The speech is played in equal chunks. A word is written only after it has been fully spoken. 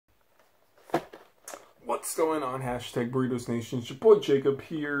What's going on? Hashtag Burritos Nation. It's your boy Jacob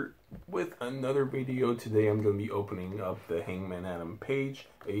here with another video. Today I'm going to be opening up the Hangman Adam Page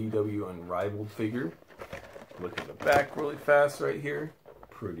AEW Unrivaled figure. Look at the back really fast right here.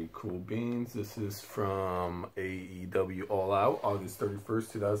 Pretty cool beans. This is from AEW All Out, August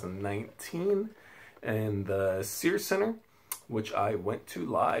 31st, 2019. And the Sears Center, which I went to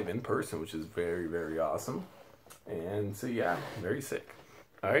live in person, which is very, very awesome. And so yeah, very sick.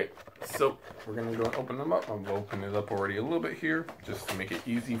 Alright, so we're going to go and open them up. I'm going to open it up already a little bit here, just to make it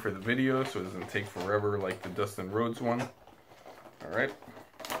easy for the video so it doesn't take forever like the Dustin Rhodes one. Alright.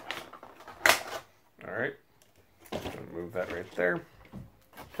 Alright. Move that right there.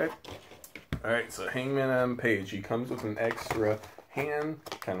 Okay. Alright, so Hangman Adam Page. He comes with an extra hand,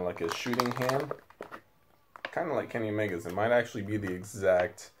 kind of like a shooting hand. Kind of like Kenny Omega's. It might actually be the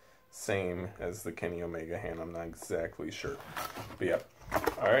exact same as the Kenny Omega hand. I'm not exactly sure. But yeah.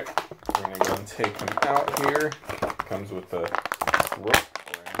 Alright, we're going to go and take him out here. Comes with a rope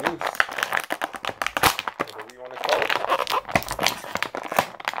or a noose, whatever you want to call it.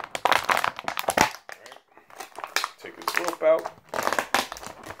 Alright, take his rope out.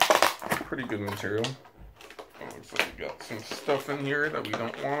 Pretty good material. Looks like we got some stuff in here that we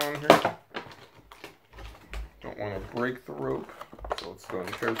don't want on here. Don't want to break the rope, so let's go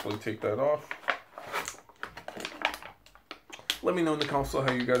and carefully take that off. Let me know in the comments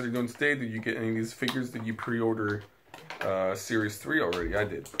how you guys are doing today. Did you get any of these figures? Did you pre-order Series 3 already? I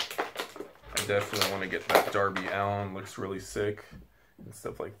did. I definitely want to get that Darby Allin. Looks really sick and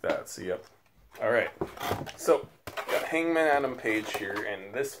stuff like that. So, yep. Alright. So, got Hangman Adam Page here,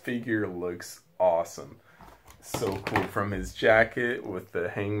 and this figure looks awesome. So cool. From his jacket with the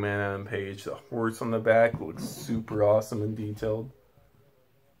Hangman Adam Page, the horse on the back looks super awesome and detailed.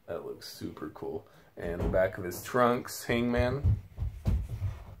 That looks super cool. And the back of his trunks, Hangman.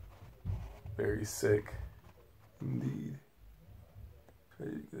 Very sick indeed.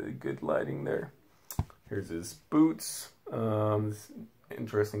 Good lighting there. Here's his boots. This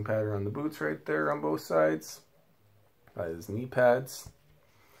interesting pattern on the boots right there on both sides. Got his knee pads.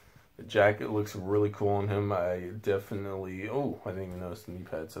 The jacket looks really cool on him. I definitely... Oh, I didn't even notice the knee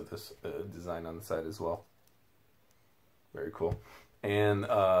pads have this design on the side as well. Very cool. And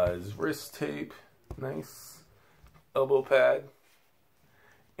his wrist tape. Nice elbow pad,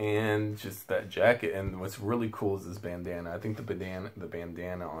 and just that jacket. And what's really cool is this bandana. I think the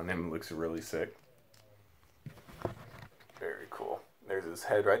bandana on him looks really sick. Very cool. There's his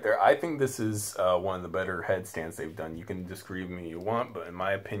head right there. I think this is one of the better headstands they've done. You can disagree with me if you want, but in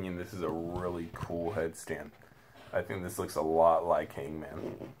my opinion, this is a really cool headstand. I think this looks a lot like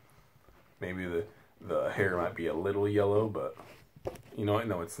Hangman. Maybe the hair might be a little yellow, but you know what?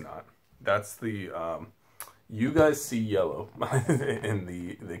 No, it's not. That's the, you guys see yellow in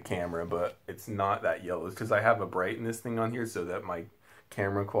the camera, but it's not that yellow. It's because I have a brightness thing on here so that my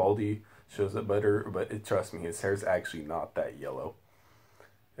camera quality shows it better. But trust me, his hair's actually not that yellow.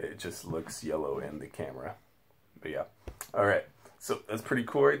 It just looks yellow in the camera. But yeah. Alright, so that's pretty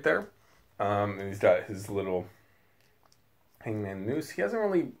cool right there. And he's got his little Hangman noose. He hasn't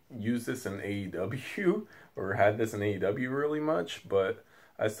really used this in AEW or had this in AEW really much, but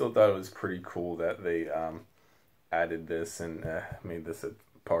I still thought it was pretty cool that they added this and made this a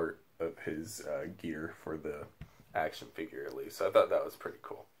part of his gear for the action figure at least. So I thought that was pretty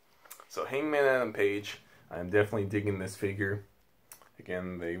cool. So Hangman Adam Page, I'm definitely digging this figure.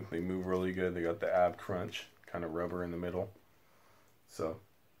 Again, they move really good. They got the ab crunch, kind of rubber in the middle. So,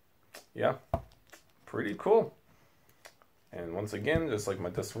 yeah, pretty cool. And once again, just like my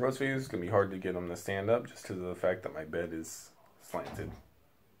Dustin Rhodes figures, it's going to be hard to get them to stand up just because of the fact that my bed is slanted.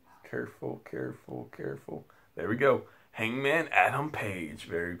 Careful, careful, careful. There we go. Hangman Adam Page.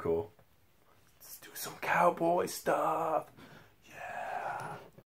 Very cool. Let's do some cowboy stuff.